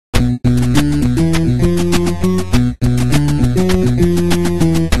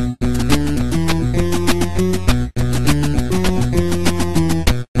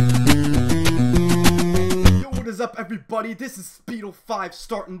Everybody, this is Speedo5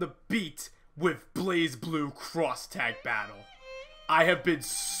 starting the beat with Blazblue Cross Tag Battle. I have been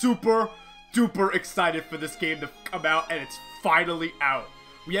super duper excited for this game to come out, and it's finally out.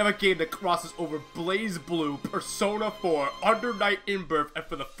 We have a game that crosses over Blazblue, Persona 4, Under Night In-Birth, and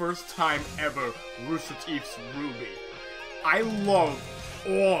for the first time ever, Rooster Teeth's Ruby. I love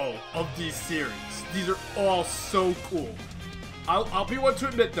all of these series. These are all so cool. I'll be one to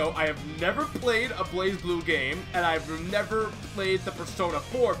admit, though, I have never played a Blazblue game, and I've never played the Persona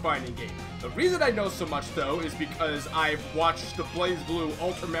 4 fighting game. The reason I know so much, though, is because I've watched the Blazblue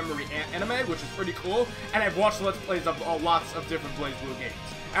Ultra Memory anime, which is pretty cool, and I've watched Let's Plays of lots of different Blazblue games.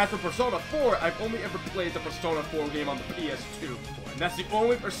 As for Persona 4, I've only ever played the Persona 4 game on the PS2 before, and that's the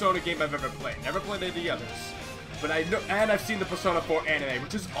only Persona game I've ever played. Never played any of the others. But I know, and I've seen the Persona 4 anime,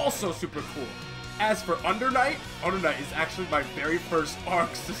 which is also super cool. As for Under Night is actually my very first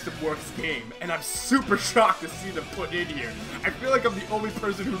Arc System Works game, and I'm super shocked to see them put in here. I feel like I'm the only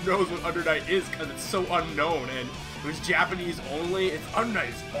person who knows what Under Night is because it's so unknown, and it was Japanese only. Under Night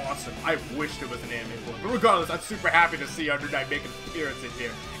is awesome. I wish there was an anime for it. But regardless, I'm super happy to see Under Night make an appearance in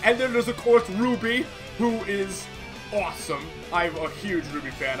here. And then there's, of course, Ruby, who is awesome. I'm a huge Ruby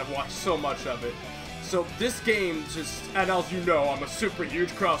fan. I've watched so much of it. So this game just, and as you know, I'm a super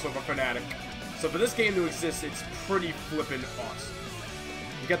huge crossover fanatic. So for this game to exist, it's pretty flippin' awesome.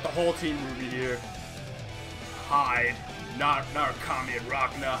 You get the whole Team Ruby here. Hyde, Narukami, and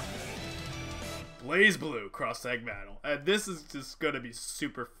Rachna. Blazblue Cross Tag Battle. And this is just gonna be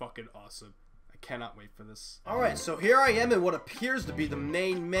super fucking awesome. I cannot wait for this. Alright, so here I am in what appears to be the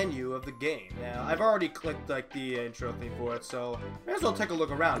main menu of the game. Now, I've already clicked like the intro thing for it, so may as well take a look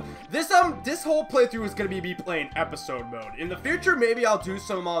around. This whole playthrough is gonna be me playing episode mode. In the future, maybe I'll do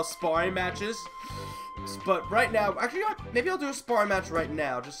some sparring matches. But right now, actually, maybe I'll do a sparring match right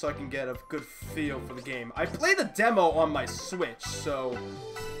now, just so I can get a good feel for the game. I played the demo on my Switch, so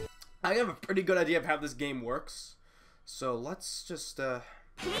I have a pretty good idea of how this game works. So let's just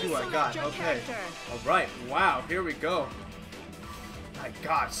see what I got. Okay. Alright. Wow. Here we go. My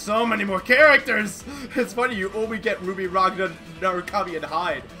god. So many more characters. It's funny. You only get Ruby, Rachna, Narukami, and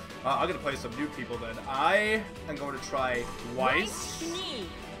Hyde. I'm going to play some new people then. I am going to try Weiss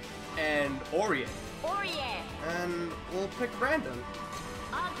and Orient. And we'll pick random.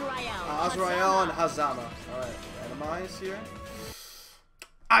 Azrael and Hazama. Alright. Randomize here.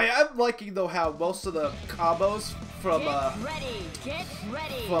 I am liking, though, how most of the combos from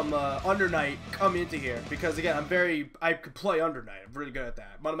Under Night come into here, because again, I could play Under Night. I'm really good at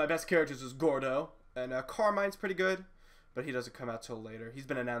that. One of my best characters is Gordo, and Carmine's pretty good, but he doesn't come out till later. He's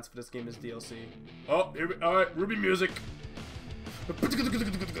been announced for this game as DLC. Oh, all right, Ruby music.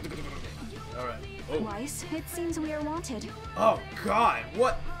 All right. Oh. Weiss, it seems we are wanted. Oh God,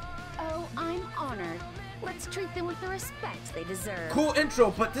 what? Oh, I'm honored. Let's treat them with the respect they deserve. Cool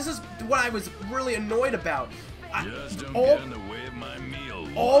intro, but this is what I was really annoyed about.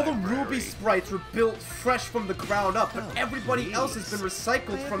 All the Ruby sprites were built fresh from the ground up, but everybody else has been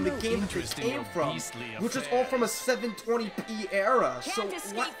recycled from the game that they came from, which is all from a 720p era. So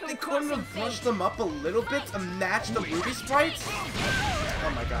what? They couldn't have brushed them up a little bit to match the Ruby sprites?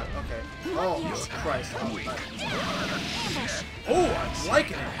 Oh my god, okay. Oh Christ. Oh, I'm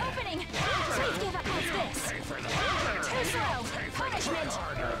liking it.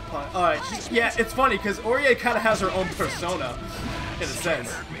 Alright, yeah, it's funny because Orie kind of has her own persona, in a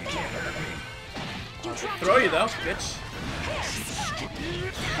sense. Throw you though, bitch.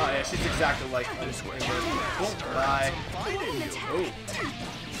 Oh yeah, she's exactly like oh, bye.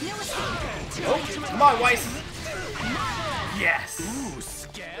 Oh, come on, Weiss. Yes.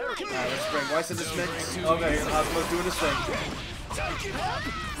 Alright, let's bring Weiss in this mix. Okay, Osmo's doing his thing.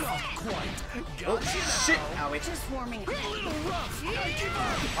 Oh shit! Owie. Just warming up.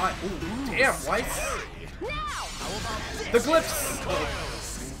 Alright, ooh, damn, Weiss. The glyphs! Oh.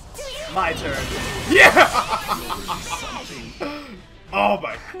 My turn. Yeah! Oh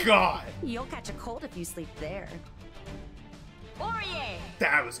my god. You'll catch a cold if you sleep there.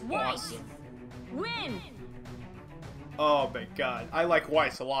 That was awesome. Win! Oh my god. I like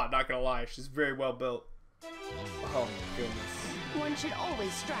Weiss a lot, not gonna lie. She's very well built. Oh my goodness. One should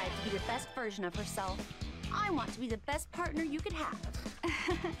always strive to be the best version of herself. I want to be the best partner you could have.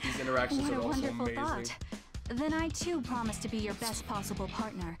 These interactions what are a also wonderful amazing. Thought. Then I too promise to be your best possible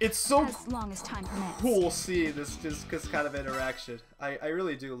partner. It's so as long as time permits. Cool seeing this kind of interaction. I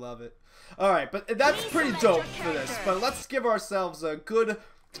really do love it. Alright, but that's pretty dope for this. But let's give ourselves a good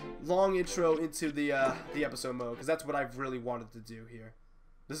long intro into the episode mode, because that's what I've really wanted to do here.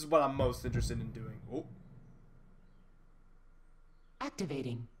 This is what I'm most interested in doing. Oh.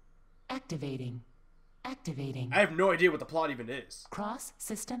 Activating. Activating. Activating. I have no idea what the plot even is.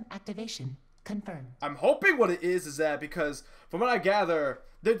 Cross-system activation confirmed. I'm hoping what it is that because, from what I gather,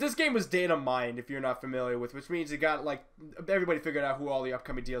 this game was data mined, if you're not familiar with, which means it got, like, everybody figured out who all the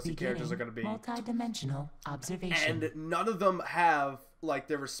upcoming DLC characters are going to be. Multi-dimensional observation. And none of them have, like,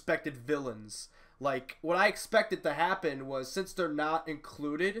 their respected villains. Like, what I expected to happen was, since they're not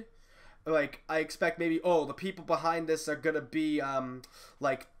included, like, I expect maybe, oh, the people behind this are going to be,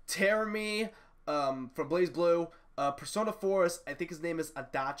 like, Terumi, from Blazblue, Persona 4, I think his name is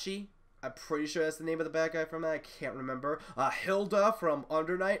Adachi. I'm pretty sure that's the name of the bad guy from that. I can't remember. Hilda from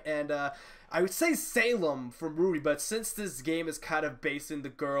Undernight, and I would say Salem from Ruby, but since this game is kind of basing the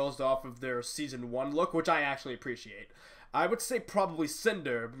girls off of their Season 1 look, which I actually appreciate, I would say probably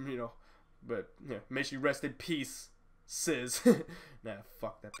Cinder, you know, but, you know, may she rest in peace, Sis. Nah,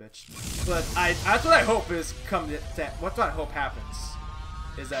 fuck that bitch. But that's what I hope is what I hope happens,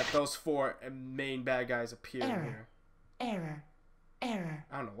 is that those 4 main bad guys appear here. Error. Error.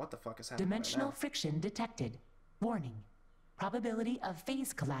 I don't know what the fuck is happening. Dimensional right now. friction detected. Warning. Probability of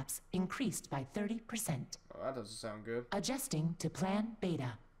phase collapse increased by 30%. Oh, that doesn't sound good. Adjusting to plan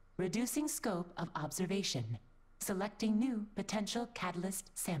beta. Reducing scope of observation. Selecting new potential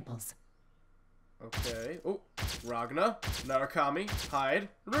catalyst samples. Okay. Oh, Ragna, Narukami, Hyde,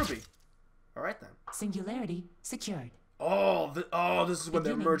 Ruby. Alright then. Singularity secured. Oh, this is when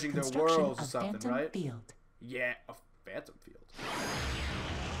they're merging their worlds or something, Phantom right? Field. Yeah, a Phantom Field.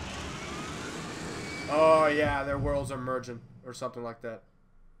 Oh yeah, their worlds are merging or something like that.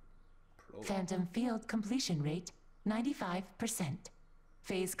 Phantom Field completion rate 95%.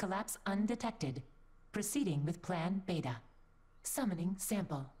 Phase collapse undetected. Proceeding with plan beta. Summoning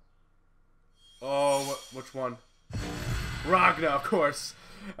sample. Oh, which one? Ragna, of course.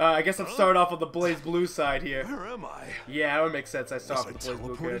 I guess I'm starting off on the Blazblue side here. Where am I? Yeah, that would make sense. I saw the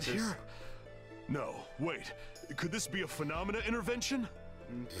Blazblue characters. Here? No, wait. Could this be a phenomena intervention?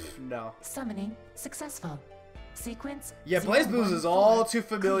 No. Summoning successful. Sequence. Yeah, Blazblue is all too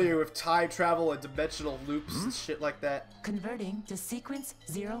familiar with time travel and dimensional loops and shit like that. Converting to sequence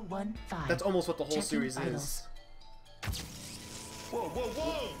 015. That's almost what the whole Checking series vitals. is. Whoa, whoa,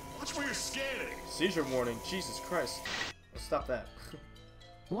 whoa! Watch where you're scanning! Seizure warning. Jesus Christ. Let's stop that.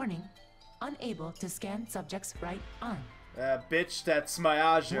 Warning. Unable to scan subject's right arm. Bitch, that's my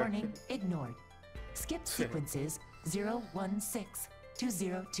Aja. Warning ignored. Skip sequences 016 to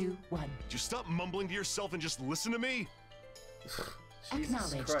 021. Would you stop mumbling to yourself and just listen to me?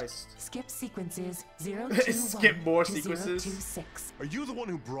 Jesus Christ. Skip sequences 021 Skip more to sequences? 026. Are you the one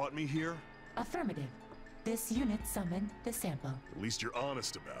who brought me here? Affirmative. This unit summoned the sample. At least you're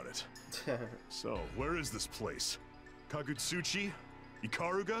honest about it. So, where is this place? Kagutsuchi?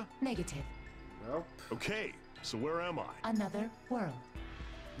 Ikaruga? Negative. Nope. Okay, so where am I? Another world.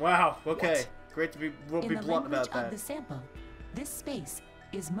 Wow, okay. What? Great to be, we'll In be the blunt language about that. of the sample, this space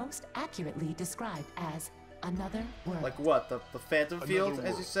is most accurately described as another world. Like what? The Phantom Another Field, as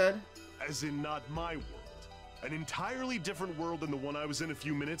you world. said? As in not my world. An entirely different world than the one I was in a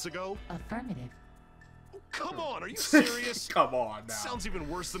few minutes ago? Affirmative. Come on, are you serious? Come on now. Sounds even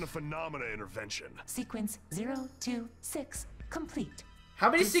worse than a phenomena intervention. Sequence 026 complete. How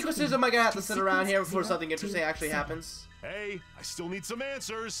many Proceeding sequences am I gonna have to to sit around here sequence before something interesting actually 027. happens? Hey, I still need some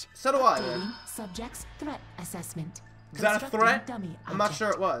answers. So do I, Updating man. subject's threat assessment. Is that a Constructing threat? Dummy I'm not object. sure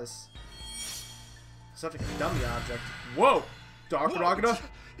it was. Subject a dummy object. Whoa! Dark Whoa, Ragna?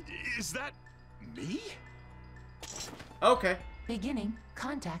 Is that me? Okay. Beginning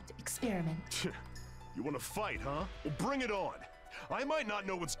contact experiment. You want to fight, huh? Well, bring it on. I might not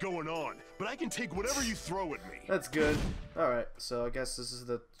know what's going on, but I can take whatever you throw at me. That's good. Alright, so I guess this is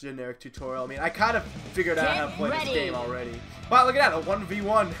the generic tutorial. I mean, I kind of figured out how to play this game already. Wow, look at that, a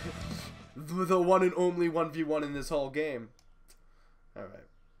 1v1. The one and only 1v1 in this whole game. Alright.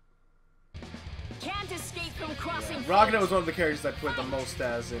 Can't escape from crossing. Ragna was one of the characters I played the most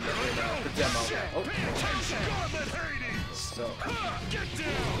as in the demo. Oh, Scarlet Hades! so Get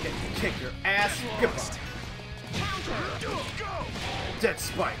down! kick your ass. Goodbye. Go! Dead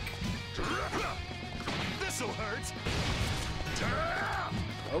Spike. This'll hurt.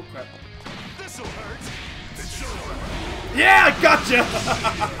 Oh crap. This'll hurt. It's over. Yeah, I gotcha!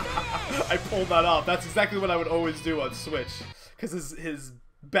 I pulled that off. That's exactly what I would always do on Switch. Because his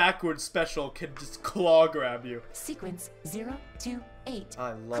backward special can just claw grab you. Sequence 028.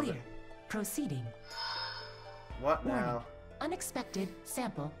 I love Clear. it. Proceeding. What Warning. now? Unexpected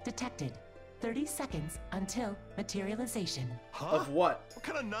sample detected. 30 seconds until materialization. Huh? Of what? What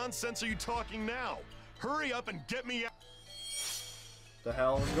kind of nonsense are you talking now? Hurry up and get me out. The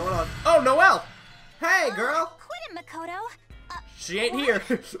hell is going on? Oh, Noelle! Hey, girl! Quit it, Makoto. She ain't what? here.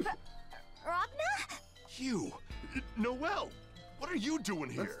 Ragna? You, Noelle, what are you doing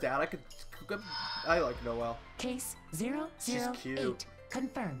here? That's down. I like Noelle. Case She's 008 cute.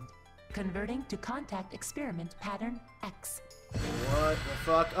 confirmed. Converting to contact experiment pattern X. What the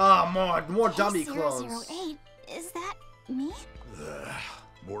fuck? Oh, more dummy clones. 008? Is that me? Ugh,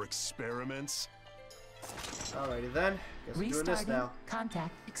 more experiments? Alrighty then. Guess we're doing this Restarting now.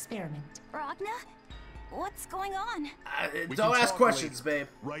 contact experiment. Ragna? What's going on? We Don't can ask talk questions, later. babe.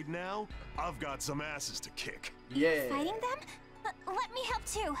 Right now, I've got some asses to kick. Yeah. Fighting them? Let me help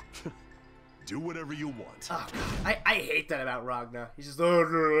too. Do whatever you want. Oh, God. I hate that about Ragna. He's just, oh,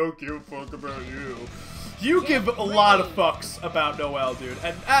 no, I don't give a fuck about you. You give a lot of fucks about Noelle, dude.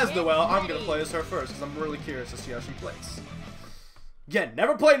 And as Noelle, I'm gonna play as her first, because I'm really curious to see how she plays. Again,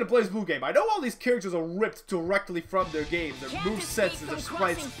 never played in a Blazblue game. I know all these characters are ripped directly from their games, their movesets, their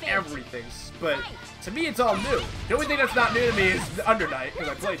sprites, everything. But to me, it's all new. The only thing that's not new to me is the Under Night, because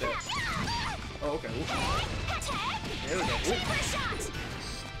I played it. Oh, okay. Ooh. There we go. Ooh.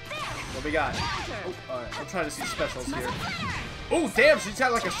 What we got? Oh, alright. I'm trying to see specials here. Oh, damn, she's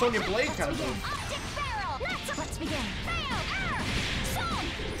got like a Sonya Blade kind of move. Let's begin.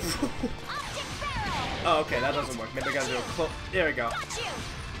 Oh, okay, that doesn't work. Maybe I gotta do a close. There we go.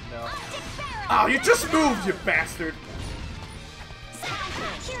 No. Oh, Oh, you just moved, you bastard!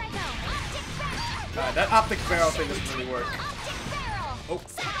 here I go. Alright, that optic barrel thing doesn't really work. Oh.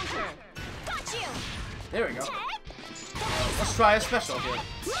 There we go. Let's try a special here.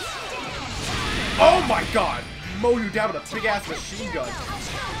 Oh my god! Mow you down with a big ass machine gun.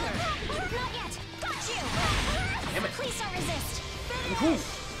 Damn it. Please don't resist.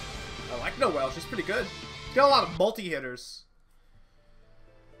 Ooh. I like Noelle, she's pretty good. Got a lot of multi-hitters.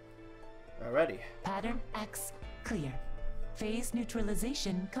 Alrighty. Pattern X clear. Phase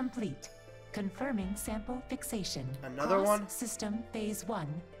neutralization complete. Confirming sample fixation. Another Cross one? System phase 1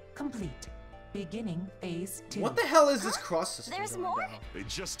 complete. Beginning phase 2. What the hell is this cross system There's doing more? now? They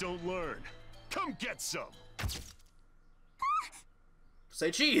just don't learn. Come get some.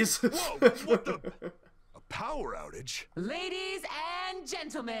 Say cheese! Whoa, what the? A power outage? Ladies and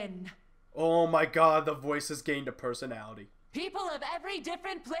gentlemen, Oh my god, the voice has gained a personality. people of every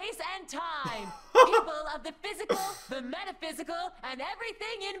different place and time, people of the physical, the metaphysical, and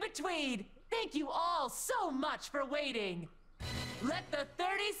everything in between, thank you all so much for waiting. Let the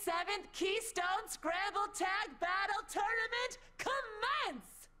 37th Keystone Scramble Tag Battle Tournament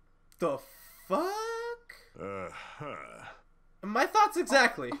commence! The fuck? Uh-huh. My thoughts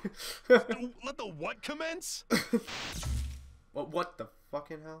exactly. Let the what commence? What the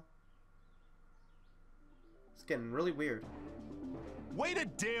fucking hell? It's getting really weird. Wait a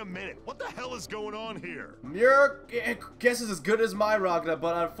damn minute. What the hell is going on here? Your guess is as good as my, Ragna,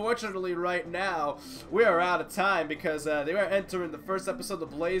 but unfortunately right now, we are out of time because they were entering the first episode of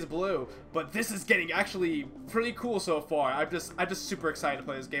Blazblue. But this is getting actually pretty cool so far. I'm just super excited to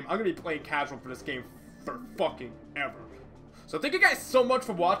play this game. I'm gonna be playing casual for this game for fucking ever. So thank you guys so much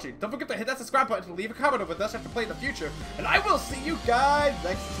for watching. Don't forget to hit that subscribe button to leave a comment with us after playing in the future. And I will see you guys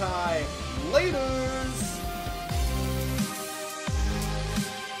next time. Laters!